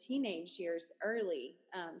hitting the teenage years early.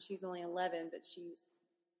 She's only 11, but she's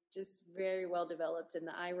just very well developed in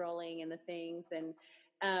the eye rolling and the things. And,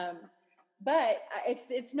 but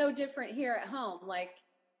it's no different here at home. Like,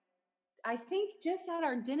 I think just at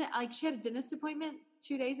our dentist, like she had a dentist appointment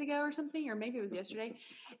 2 days ago or something, or maybe it was yesterday.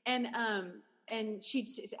 And I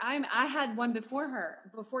had one before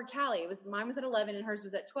Callie. Mine was at 11 and hers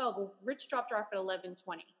was at 12. Well, Rich dropped her off at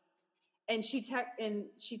 11:20. And she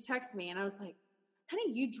texted me and I was like,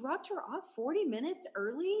 honey, you dropped her off 40 minutes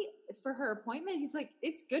early for her appointment? He's like,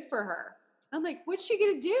 it's good for her. I'm like, what's she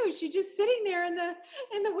going to do? She's just sitting there in the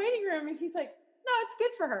waiting room. And he's like, no, it's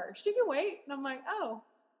good for her. She can wait. And I'm like, oh,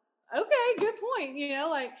 okay, good point.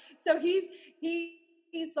 So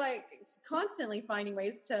he's like constantly finding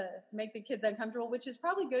ways to make the kids uncomfortable, which is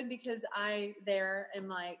probably good because I there am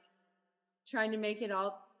like trying to make it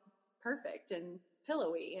all perfect and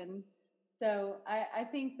pillowy. And so I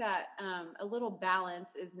think that a little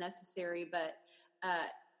balance is necessary, but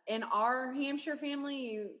in our Hampshire family,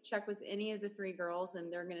 you check with any of the three girls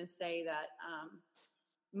and they're going to say that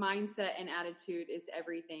mindset and attitude is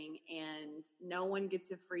everything, and no one gets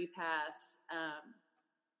a free pass.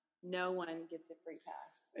 No one gets a free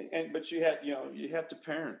pass. But you have to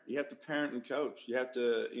parent. You have to parent and coach. You have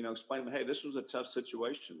to, explain to them, hey, this was a tough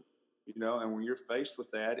situation, and when you're faced with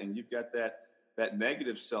that and you've got that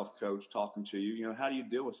negative self-coach talking to you, how do you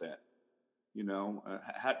deal with that?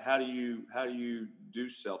 How do you do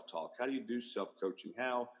self-talk? How do you do self-coaching?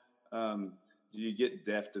 How do you get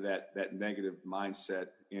deaf to that negative mindset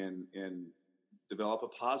and develop a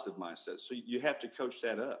positive mindset? So you have to coach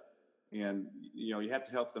that up, and you have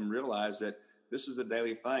to help them realize that this is a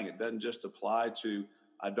daily thing. It doesn't just apply to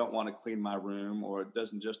I don't want to clean my room, or it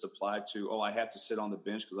doesn't just apply to, oh, I have to sit on the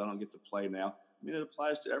bench because I don't get to play now. I mean, it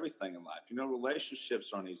applies to everything in life.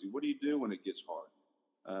 Relationships aren't easy. What do you do when it gets hard?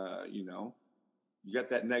 You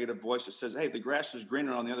got that negative voice that says, hey, the grass is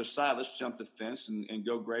greener on the other side. Let's jump the fence and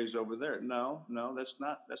go graze over there. No, that's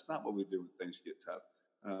not what we do when things get tough.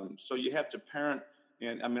 So you have to parent.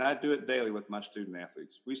 And I mean, I do it daily with my student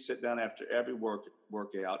athletes. We sit down after every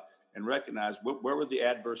workout and recognize where were the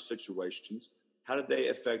adverse situations? How did they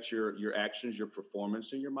affect your actions, your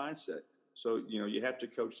performance, and your mindset? So, you have to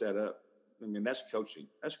coach that up. I mean, that's coaching.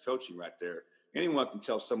 That's coaching right there. Anyone can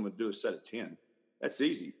tell someone to do a set of 10. That's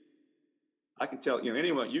easy. I can tell,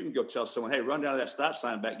 anyone, you can go tell someone, hey, run down to that stop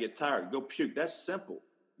sign back, get tired, go puke. That's simple.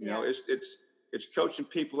 It's coaching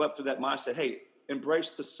people up to that mindset. Hey,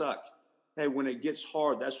 embrace the suck. Hey, when it gets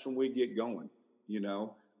hard, that's when we get going,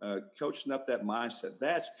 coaching up that mindset.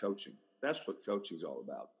 That's coaching. That's what coaching is all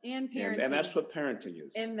about. And parenting. And that's what parenting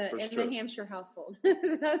is. In the Hampshire household.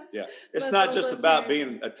 It's not just about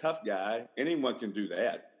being a tough guy. Anyone can do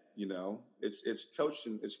that. It's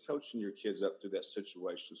coaching your kids up through that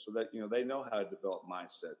situation so that, they know how to develop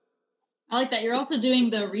mindset. I like that. You're also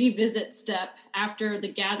doing the revisit step after the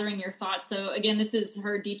gathering your thoughts. So again, this is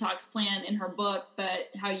her detox plan in her book, but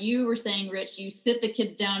how you were saying, Rich, you sit the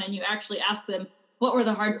kids down and you actually ask them, what were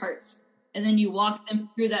the hard parts? And then you walk them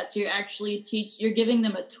through that. So you're giving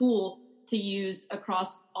them a tool to use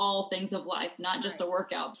across all things of life, not just a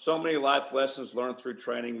workout. So many life lessons learned through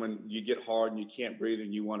training when you get hard and you can't breathe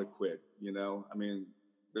and you want to quit, I mean,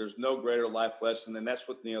 there's no greater life lesson. And that's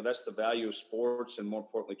what, that's the value of sports and more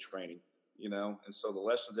importantly, training, and so the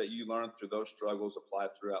lessons that you learn through those struggles apply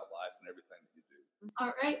throughout life and everything that you do.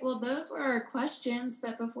 All right. Well, those were our questions.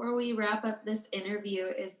 But before we wrap up this interview,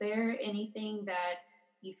 is there anything that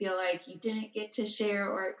you feel like you didn't get to share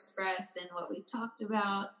or express in what we've talked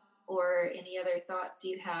about, or any other thoughts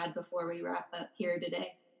you had before we wrap up here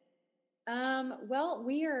today? Well,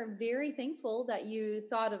 we are very thankful that you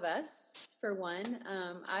thought of us, for one.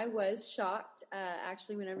 I was shocked,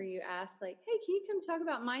 actually, whenever you asked, like, hey, can you come talk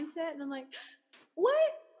about mindset? And I'm like,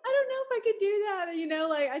 what? I don't know if I could do that.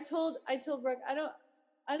 I told Brooke, I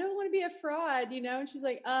don't want to be a fraud, and she's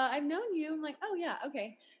like, I've known you. I'm like, oh yeah,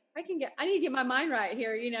 okay. I need to get my mind right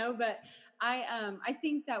here, but I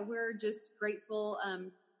think that we're just grateful,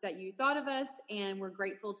 that you thought of us, and we're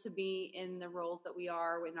grateful to be in the roles that we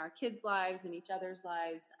are in our kids' lives and each other's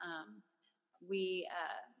lives. We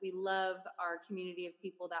love our community of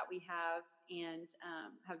people that we have and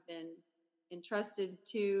have been entrusted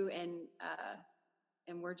to, and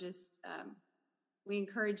we're just we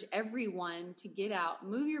encourage everyone to get out,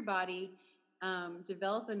 move your body,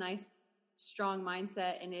 develop a nice, strong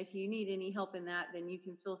mindset. And if you need any help in that, then you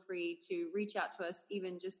can feel free to reach out to us,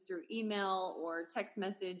 even just through email or text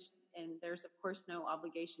message. And there's, of course, no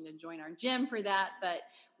obligation to join our gym for that, but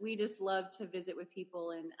we just love to visit with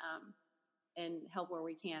people and help where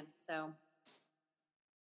we can. So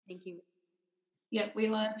thank you. Yep. We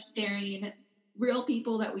love sharing real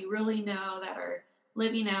people that we really know that are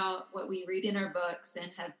living out what we read in our books and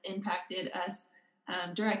have impacted us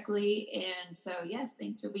directly. And so, yes,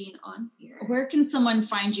 thanks for being on here. Where can someone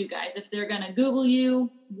find you guys? If they're going to Google you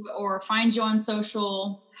or find you on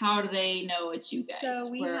social, how do they know it's you guys? So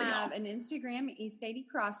we have an Instagram, East 80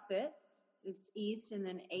 CrossFit. It's East and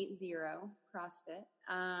then 80 CrossFit.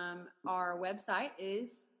 Our website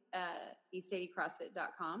is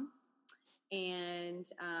east80crossfit.com. And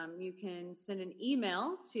you can send an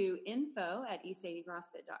email to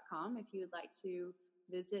info@east80crossfit.com if you would like to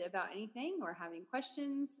visit about anything or have any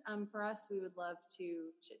questions for us. We would love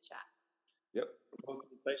to chit chat. Yep. Both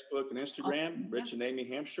on Facebook and Instagram, Rich and Amy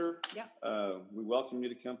Hampshire. Yeah. We welcome you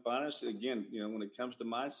to come find us. Again, when it comes to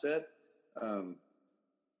mindset, find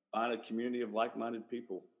a community of like-minded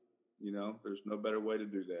people. There's no better way to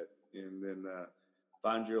do that. And then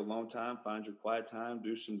find your alone time, find your quiet time,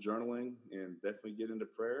 do some journaling, and definitely get into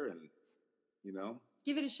prayer and,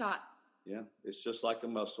 give it a shot. Yeah, it's just like a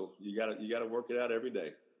muscle. You gotta work it out every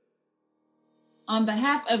day. On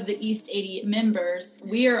behalf of the East 80 members,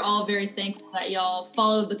 we are all very thankful that y'all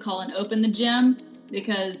followed the call and opened the gym,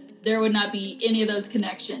 because there would not be any of those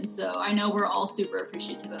connections. So I know we're all super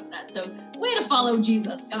appreciative of that. So way to follow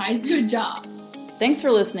Jesus, guys. Good job. Thanks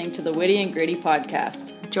for listening to the Witty and Gritty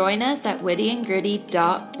podcast. Join us at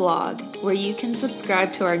wittyandgritty.blog, where you can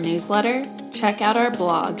subscribe to our newsletter, check out our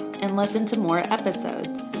blog, and listen to more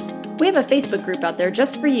episodes. We have a Facebook group out there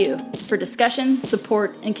just for you, for discussion,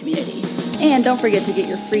 support, and community. And don't forget to get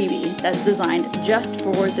your freebie that's designed just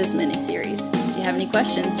for this mini-series. If you have any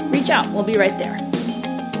questions, reach out. We'll be right there.